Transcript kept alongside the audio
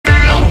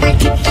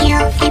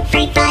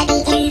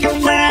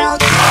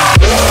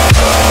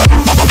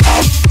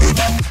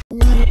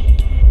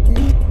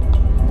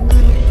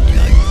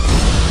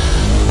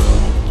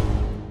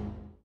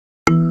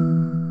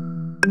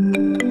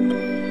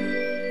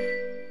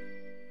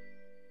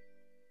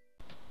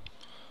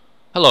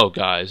Hello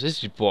guys, this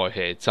is your boy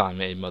here,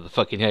 Time A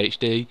motherfucking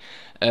HD.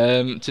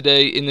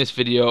 Today in this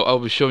video I'll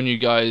be showing you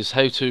guys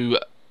how to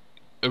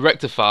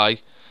rectify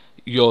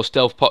your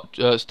stealth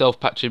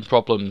patching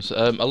problems.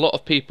 A lot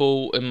of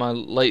people in my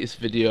latest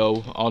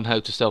video on how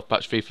to stealth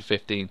patch FIFA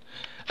 15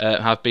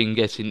 have been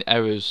getting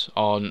errors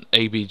on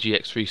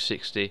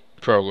ABGX360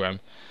 program.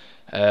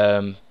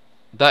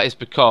 That is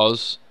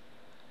because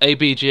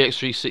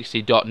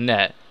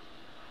ABGX360.net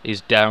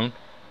is down,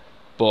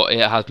 but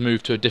it has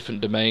moved to a different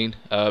domain.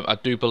 I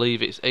do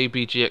believe it's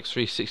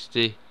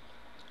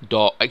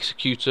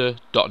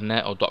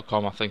abgx360.executor.net or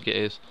 .com, I think it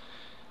is.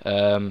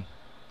 But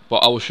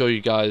I will show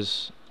you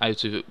guys how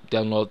to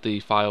download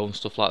the file and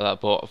stuff like that.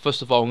 But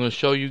first of all, I'm going to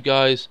show you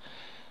guys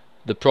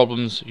the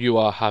problems you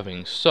are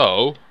having.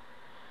 So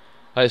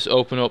let's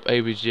open up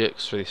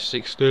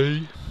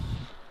ABGX360.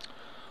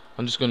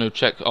 I'm just going to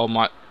check all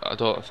my. I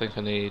don't think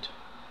I need.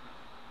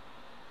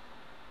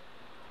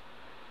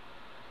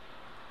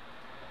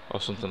 Or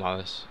something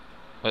like this.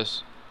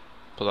 Let's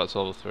put that to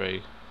level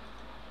 3.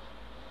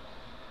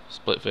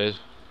 Split vid.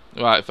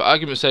 Right, for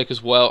argument's sake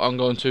as well, I'm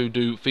going to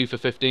do FIFA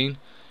 15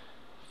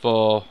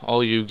 for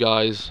all you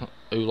guys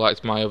who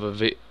liked my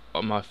other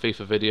my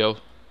FIFA video.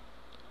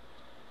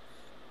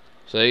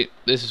 See,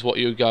 this is what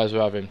you guys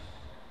are having.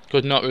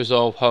 Could not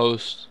resolve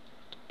host,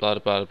 blah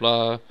blah blah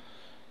blah.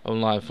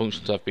 Online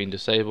functions have been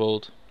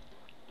disabled.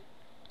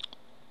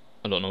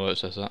 I don't know where it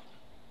says that.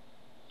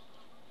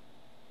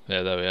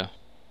 Yeah, there we are.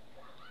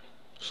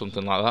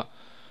 Something like that.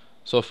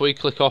 So if we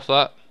click off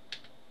that,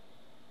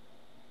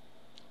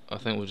 I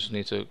think we just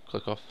need to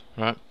click off,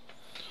 right?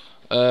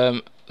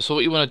 So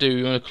what you want to do,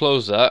 you want to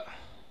close that,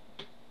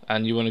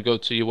 and you want to go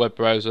to your web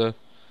browser,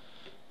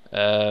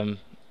 and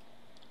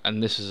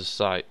this is a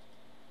site.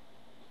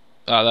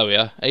 Ah, there we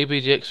are,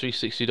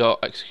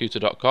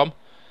 abgx360.executor.com.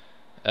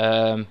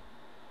 I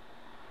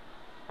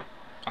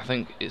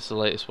think it's the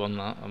latest one.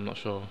 That I'm not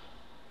sure.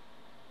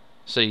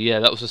 See, yeah,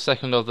 that was the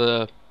 2nd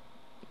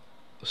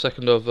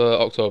of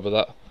October.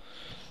 That.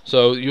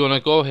 So you want to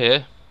go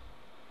here,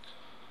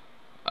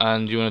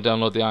 and you want to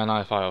download the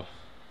INI file.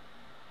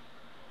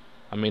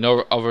 I mean,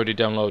 I've already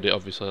downloaded it,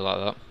 obviously, like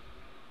that.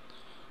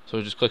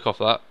 So just click off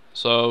that.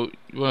 So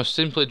you want to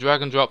simply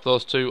drag and drop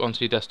those two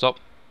onto your desktop,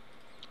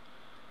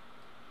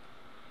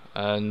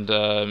 and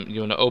you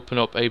want to open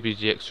up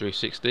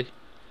ABGX360,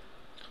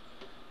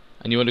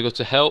 and you want to go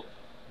to Help.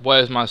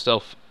 Where's my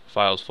stealth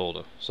files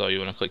folder? So you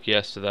want to click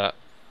yes to that.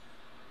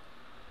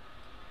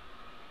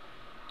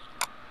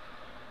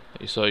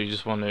 So you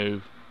just want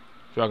to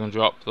drag and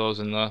drop those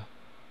in there.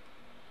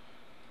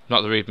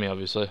 Not the readme,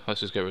 obviously.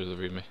 Let's just get rid of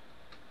the readme.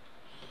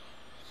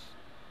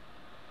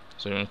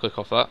 So you want to click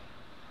off that.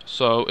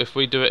 So if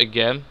we do it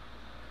again,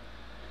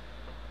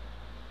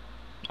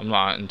 I'm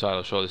not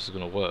entirely sure this is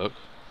going to work.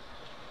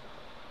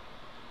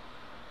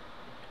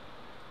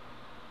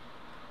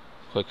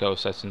 Click over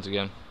settings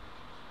again.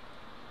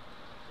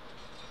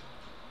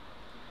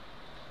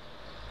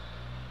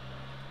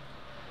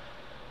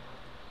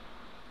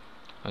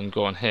 And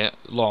go and hit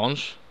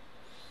launch.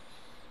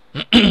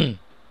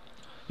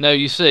 Now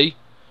you see,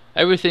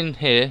 everything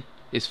here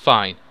is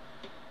fine.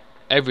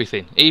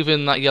 Everything,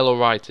 even that yellow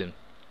writing.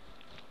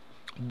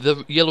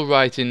 The yellow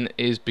writing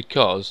is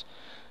because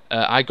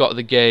I got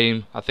the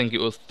game, I think it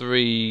was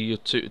 2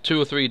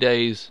 or 3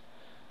 days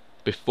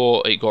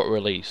before it got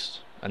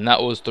released, and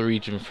that was the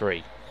region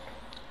 3.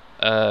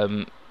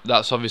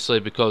 That's obviously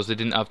because they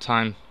didn't have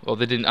time, or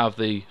they didn't have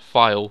the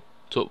file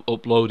to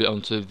upload it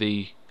onto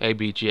the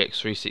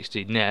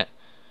ABGX360.net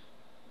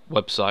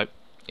website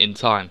in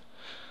time.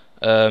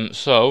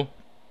 So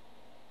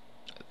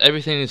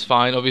everything is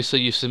fine.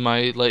 Obviously you've seen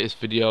my latest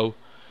video,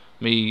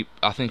 I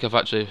think I've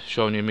actually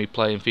shown you me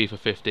playing FIFA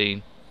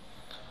 15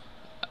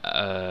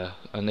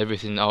 and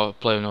everything,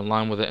 playing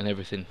online with it and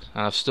everything,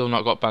 and I've still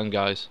not got banned,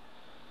 guys.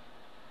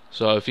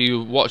 So if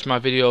you watch my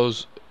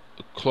videos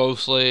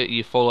closely,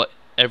 you follow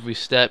every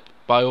step,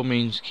 by all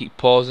means keep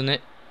pausing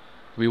it,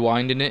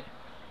 rewinding it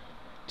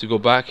to go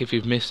back if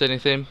you've missed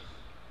anything.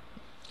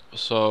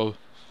 So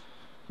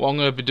what I'm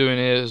going to be doing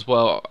here as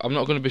well, I'm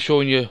not going to be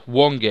showing you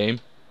one game,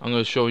 I'm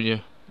going to show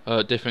you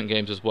different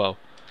games as well.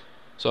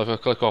 So if I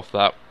click off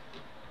that,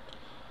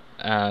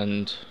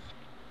 and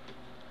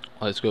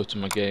let's go to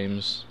my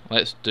games,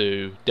 let's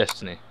do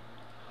Destiny.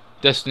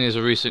 Destiny is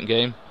a recent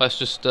game. Let's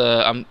just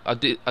I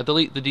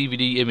delete the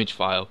DVD image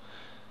file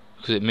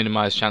because it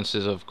minimises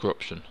chances of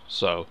corruption.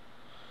 So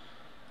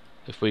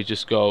if we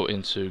just go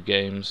into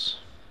games,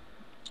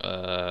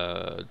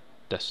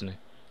 Destiny,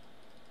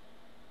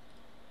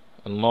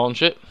 and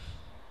launch it.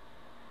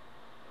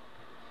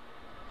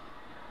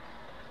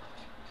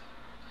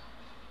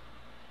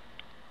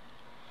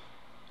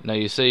 Now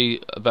you see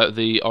about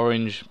the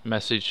orange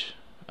message,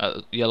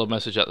 yellow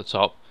message at the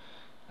top.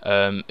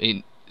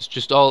 It's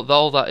just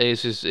all that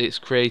is it's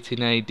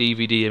creating a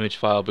DVD image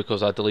file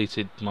because I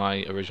deleted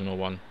my original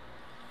one.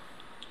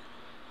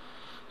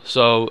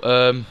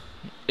 So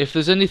if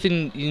there's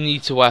anything you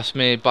need to ask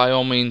me, by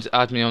all means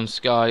add me on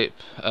Skype.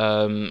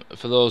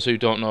 For those who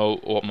don't know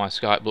what my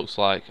Skype looks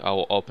like, I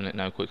will open it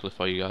now quickly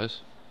for you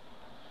guys.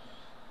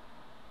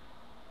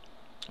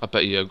 I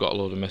bet you I've got a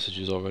load of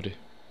messages already.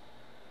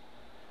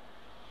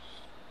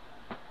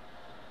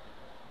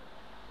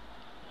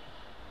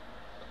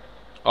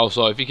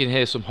 Also, if you can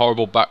hear some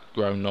horrible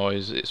background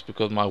noise, it's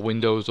because my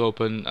window's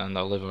open and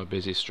I live on a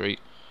busy street.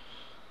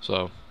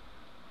 So,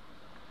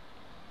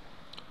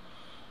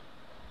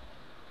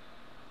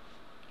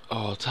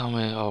 oh, tell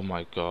me, oh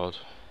my god.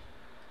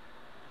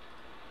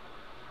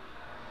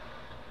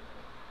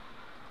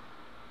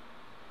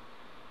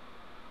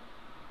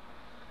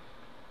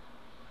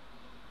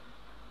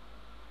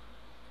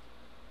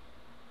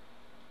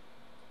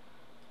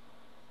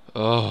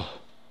 Oh,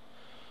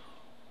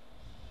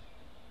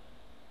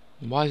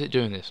 why is it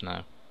doing this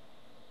now?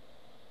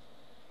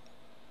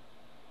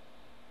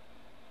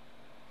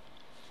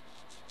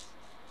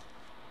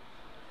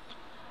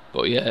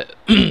 But yeah,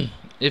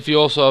 if you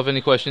also have any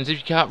questions, if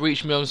you can't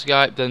reach me on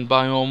Skype, then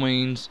by all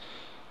means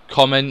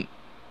comment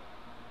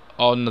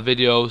on the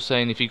video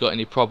saying if you got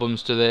any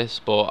problems to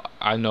this, but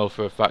I know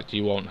for a fact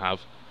you won't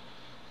have,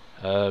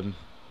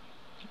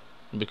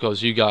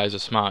 because you guys are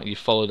smart, you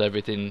followed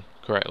everything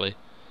correctly,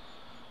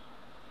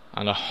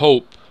 and I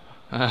hope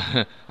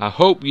I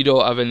hope you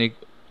don't have any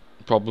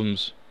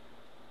problems.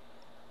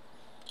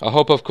 I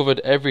hope I've covered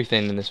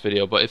everything in this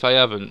video, but if I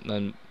haven't,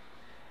 then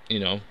you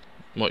know,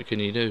 what can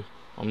you do?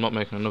 I'm not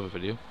making another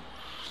video.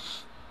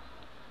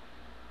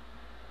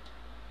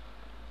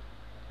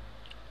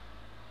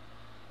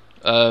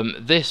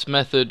 This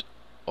method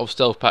of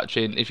stealth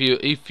patching, if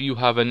you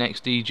have an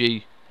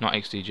XDG, not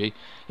XDG,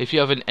 if you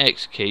have an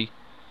X key,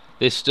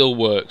 this still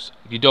works.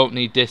 You don't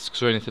need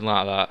discs or anything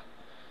like that.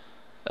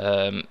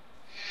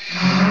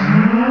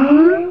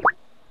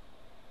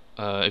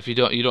 If you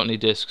don't need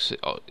discs.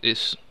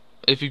 It's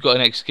if you've got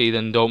an X key,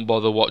 then don't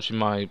bother watching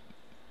my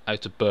how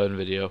to burn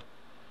video.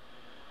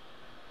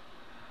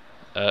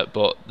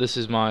 But this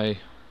is my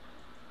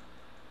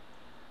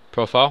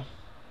profile.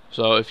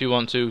 So if you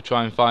want to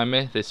try and find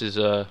me, this is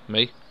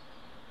me.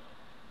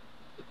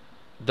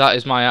 That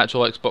is my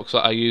actual Xbox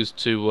that I use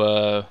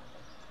to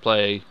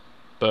play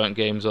burnt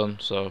games on.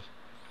 So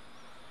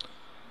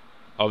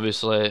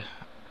obviously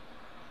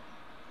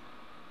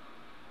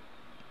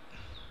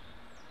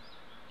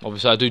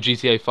I do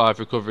GTA 5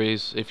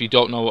 recoveries. If you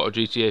don't know what a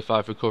GTA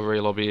 5 recovery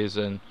lobby is,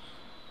 then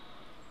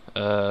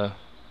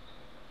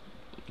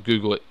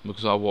Google it,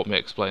 because I won't be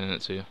explaining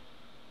it to you.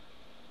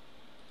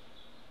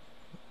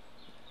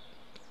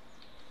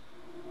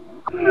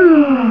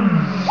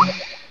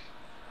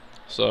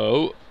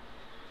 So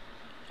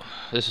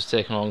this has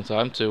taken a long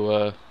time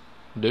to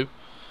do.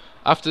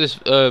 After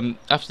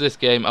this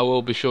game, I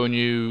will be showing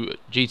you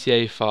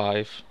GTA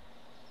 5,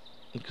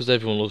 because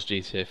everyone loves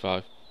GTA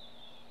 5.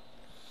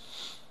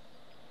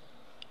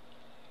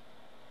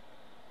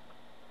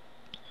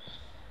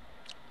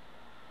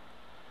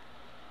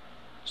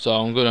 So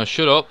I'm gonna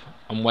shut up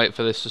and wait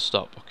for this to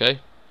stop.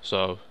 Okay?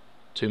 So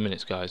 2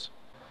 minutes, guys.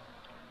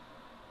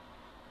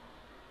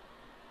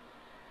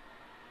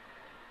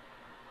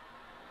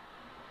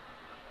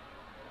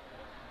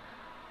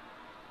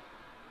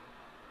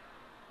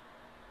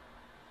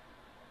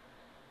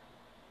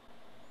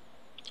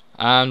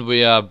 And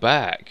we are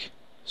back.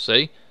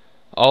 See,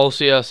 all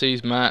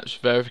CRC's match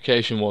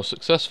verification was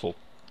successful.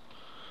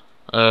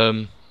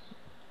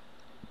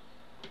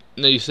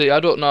 Now you see, I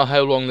don't know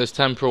how long this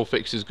temporal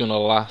fix is gonna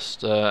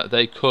last.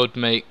 They could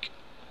make.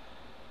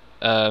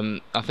 I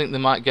think they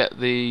might get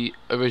the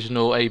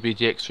original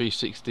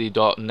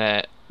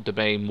ABGX360.net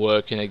domain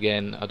working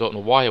again. I don't know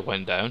why it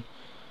went down,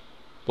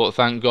 but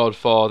thank God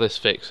for this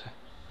fix.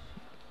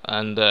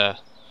 And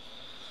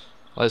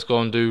let's go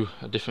and do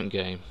a different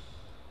game.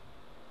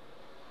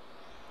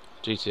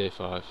 GTA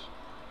 5.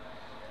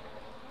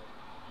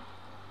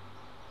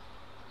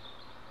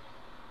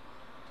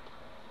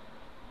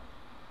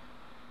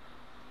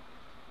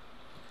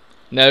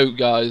 Now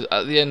guys,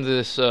 at the end of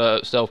this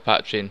stealth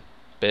patching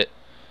bit,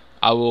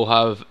 I will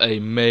have a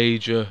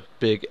major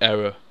big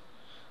error,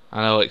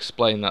 and I'll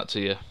explain that to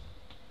you.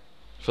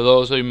 For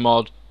those who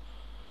mod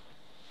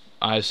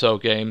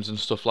ISO games and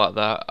stuff like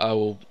that, I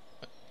will,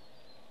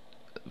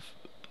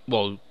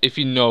 well, if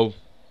you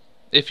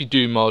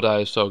do mod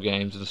ISO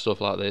games and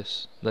stuff like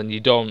this, then you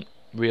don't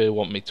really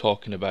want me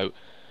talking about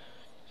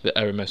the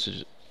error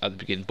message at the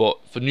beginning. But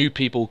for new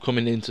people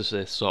coming into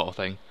this sort of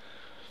thing,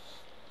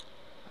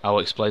 I'll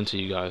explain to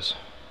you guys.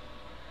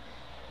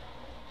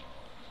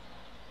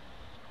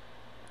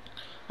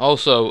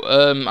 Also,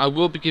 I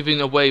will be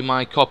giving away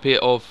my copy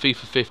of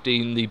FIFA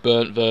 15, the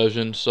burnt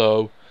version,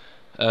 so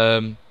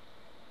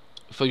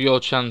for your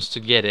chance to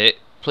get it,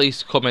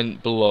 please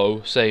comment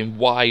below saying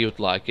why you'd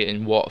like it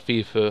and what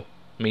FIFA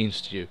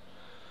means to you,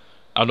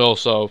 and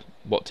also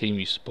what team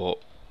you support,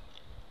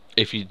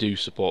 if you do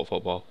support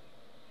football.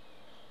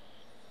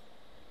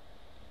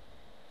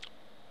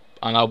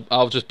 And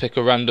I'll just pick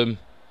a random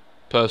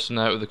person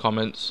out of the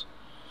comments,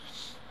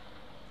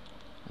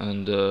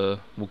 and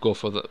we'll go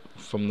for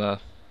from there.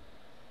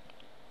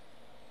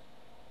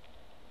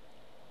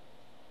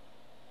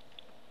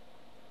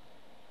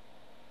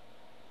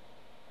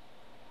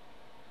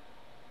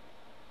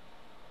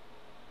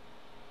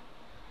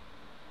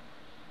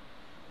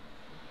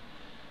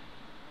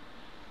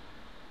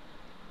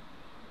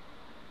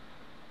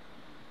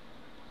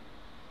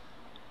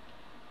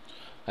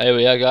 Here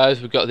we are,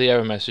 guys. We've got the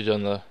error message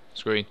on the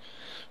screen.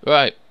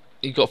 Right,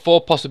 you've got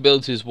 4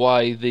 possibilities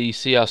why the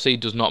CRC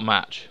does not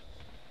match.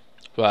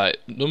 Right,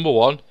 number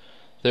 1,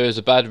 there is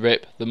a bad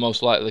rip, the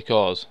most likely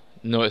cause.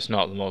 No, it's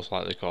not the most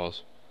likely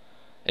cause.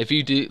 If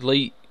you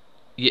delete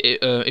your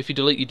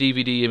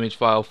DVD image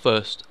file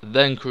first,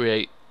 then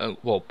create,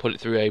 put it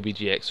through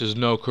ABGX, there's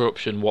no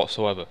corruption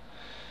whatsoever.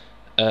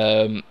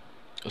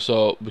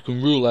 So we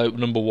can rule out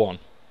number 1.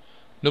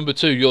 Number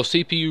 2, your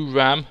CPU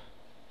RAM /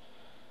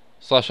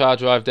 hard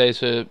drive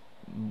data,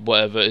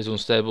 whatever, is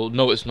unstable.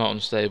 No, it's not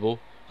unstable,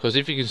 because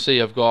if you can see,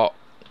 I've got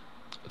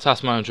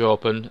Task Manager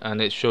open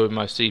and it's showing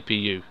my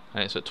CPU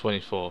and it's at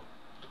 24.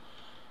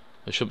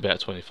 It shouldn't be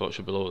at 24, it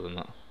should be lower than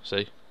that.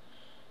 See,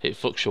 it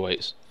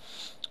fluctuates.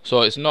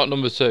 So it's not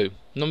number 2.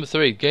 Number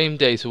 3, game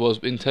data was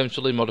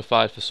intentionally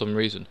modified for some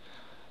reason.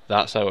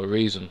 That's our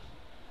reason,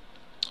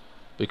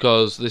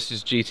 because this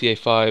is GTA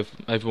 5,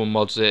 everyone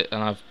mods it,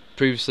 and I've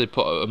previously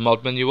put a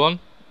mod menu on,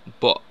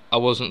 but I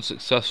wasn't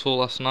successful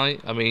last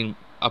night. I mean,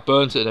 I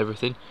burnt it and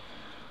everything,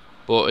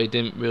 but it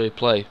didn't really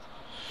play.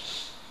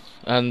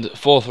 And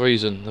 4th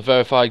reason, the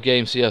verified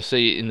game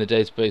CRC in the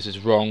database is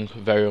wrong,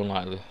 very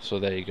unlikely. So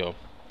there you go.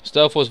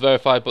 Stealth was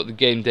verified, but the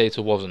game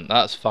data wasn't.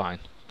 That's fine.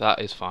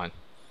 That is fine.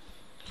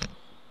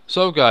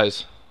 So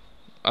guys,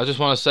 I just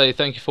want to say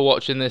thank you for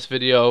watching this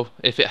video.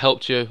 If it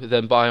helped you,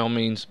 then by all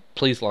means,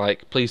 please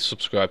like, please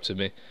subscribe to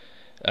me,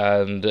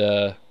 and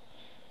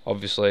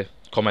obviously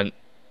comment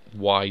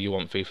why you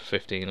want FIFA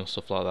 15 or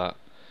stuff like that.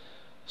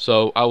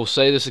 So I will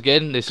say this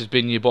again, this has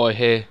been your boy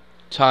here,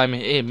 Time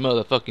in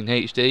motherfucking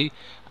HD,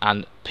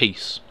 and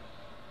peace.